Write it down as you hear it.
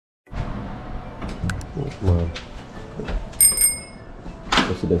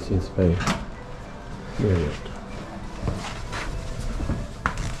Residence Inspire Marriott.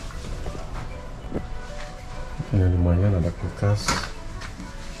 Ini lumayan, ada kulkas,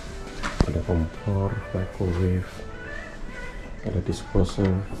 ada kompor, microwave, ada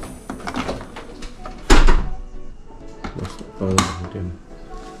disposal, wastafel, kemudian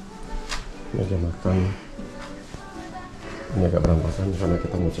meja makan. Ini agak berantakan karena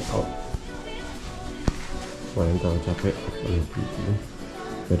kita mau check out. Kemarin terlalu capek, ini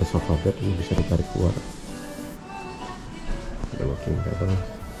ada sofa bed, ini bisa ditarik keluar. Ada locking table.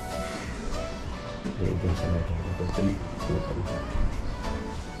 Ini ujung sana ada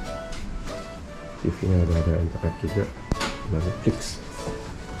TV-nya ada internet juga, ada Netflix.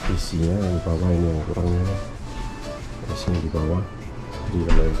 PC-nya yang di bawah, ini yang kurangnya. Di sini di bawah, jadi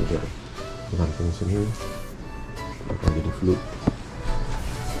kalau yang tidak gantung sini bakal jadi flu.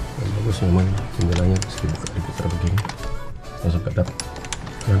 Dan bagus memang jendelanya bisa diputar begini. Masuk ke dalam.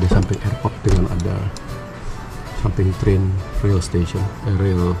 Nah, di samping airport dengan ada samping train rail station,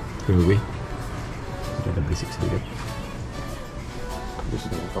 railway. Ada berisik sedikit. Di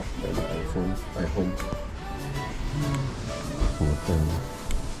sini lengkap ada iPhone. Kemudian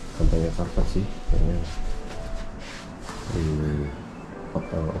kampanye karpet sih, kayaknya di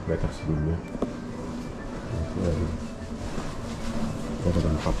hotel operator sebelumnya. Kemudian ada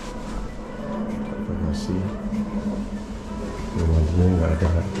tempat bagasi. Mandinya nggak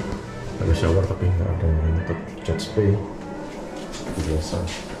ada shower tapi nggak ada untuk jet spray. Biasa.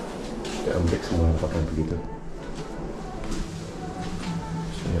 Ya, ambek semua tempatnya begitu.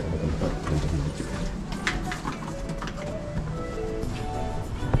 Saya ada tempat untuk menuju.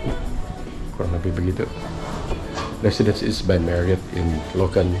 Kurang lebih begitu. Residence is by Marriott in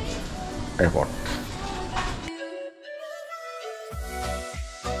Logan Airport.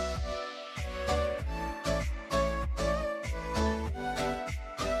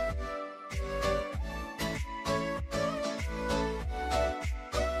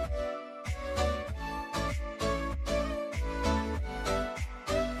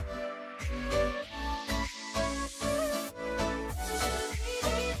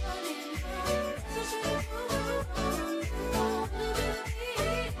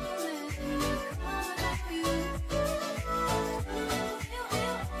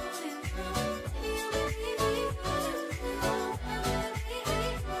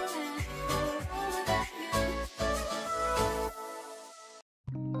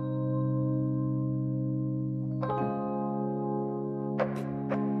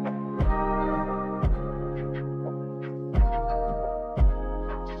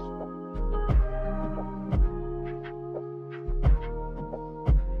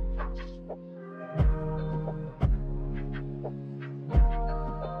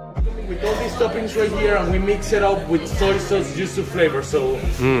 With all these toppings right here, and we mix it up with soy sauce yuzu flavor, so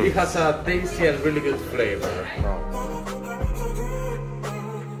it has a tasty and really good flavor.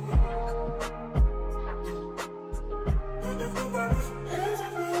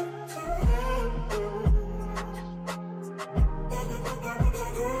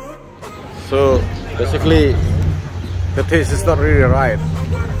 So basically, the taste is not really right.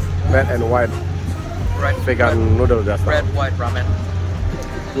 Red and white. Red Vegan noodle just. red white ramen.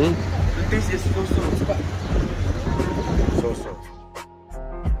 Hmm? The taste is so. So.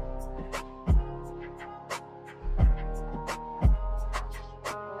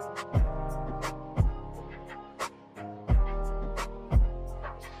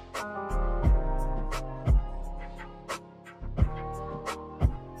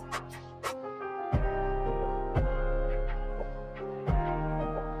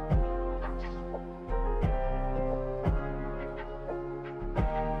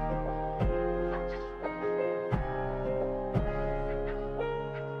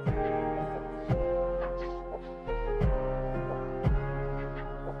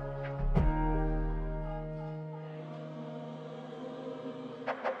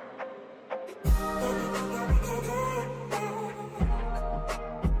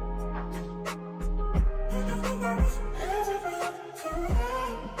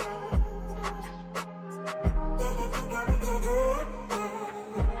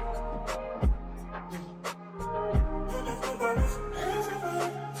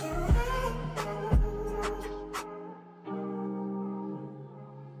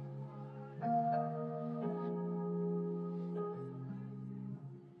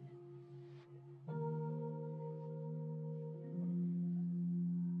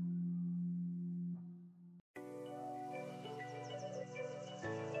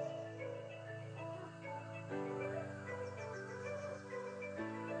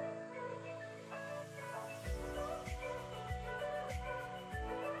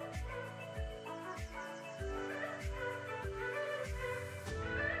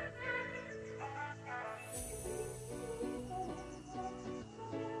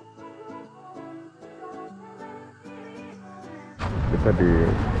 Kita di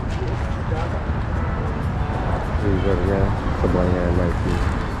rivernya sebelahnya MIT.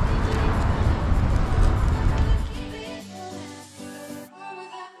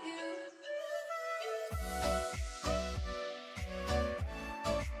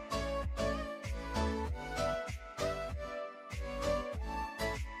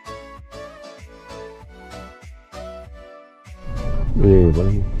 Ini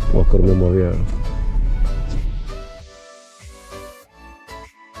paling Walker Memorial.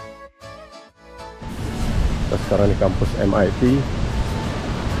 Kita sekarang di kampus MIT.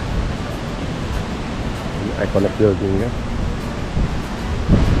 Ini iconic buildingnya.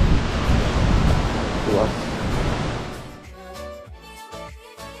 Luas.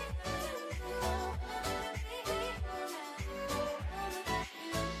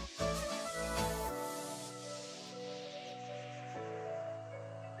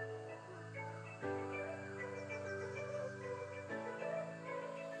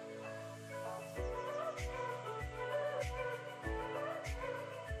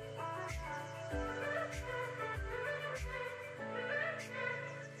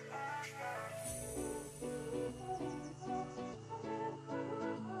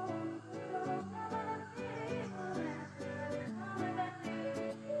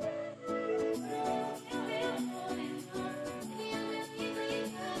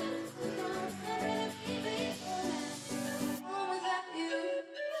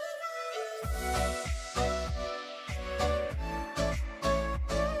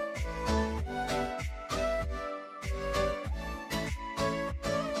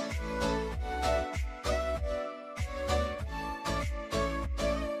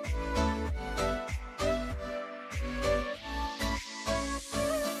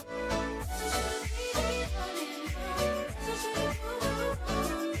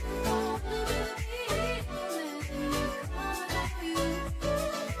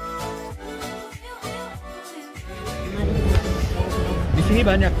 Di sini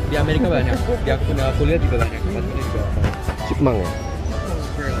banyak, di Amerika banyak, di aku kuliah juga banyak, tempat kuliah juga banyak. Chipmunk ya?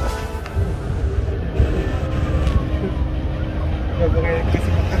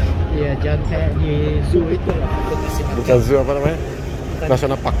 Iya, jangan kayak di zoo itu lah. Bukan zoo, apa namanya?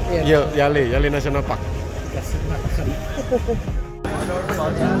 National Park. Iya, Yale National Park.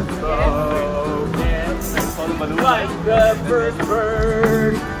 Like the first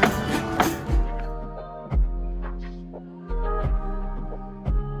bird.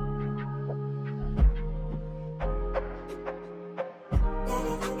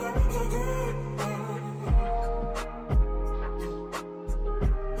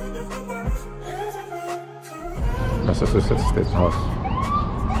 Massachusetts State House.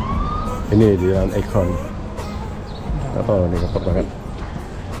 Ini di jalan Akron. Nggak tahu nih kotor banget.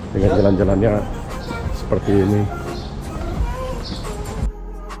 Dengan jalan-jalannya seperti ini.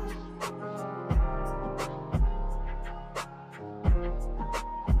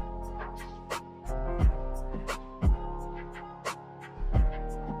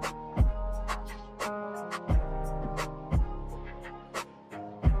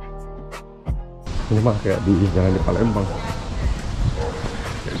 Ini mah kayak di jalan di Palembang.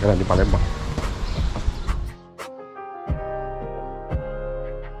 Kayak jalan di Palembang.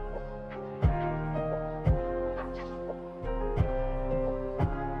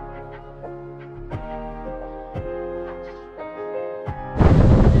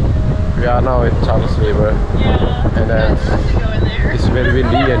 We are now at Charles River, and then it's very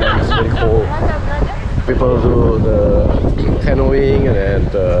windy and then it's very cold. People do the canoeing and then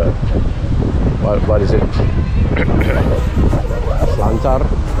what is it? Selancar,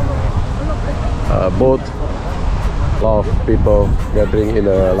 boat. A lot of people gathering in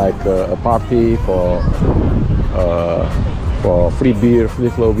a party for free beer, free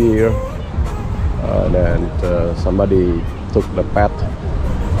flow beer. And then somebody took the pet.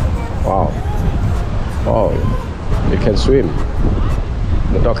 Wow! Oh, it can swim.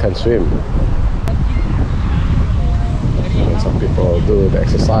 The dog can swim. And some people do the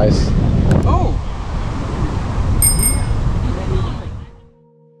exercise. Oh.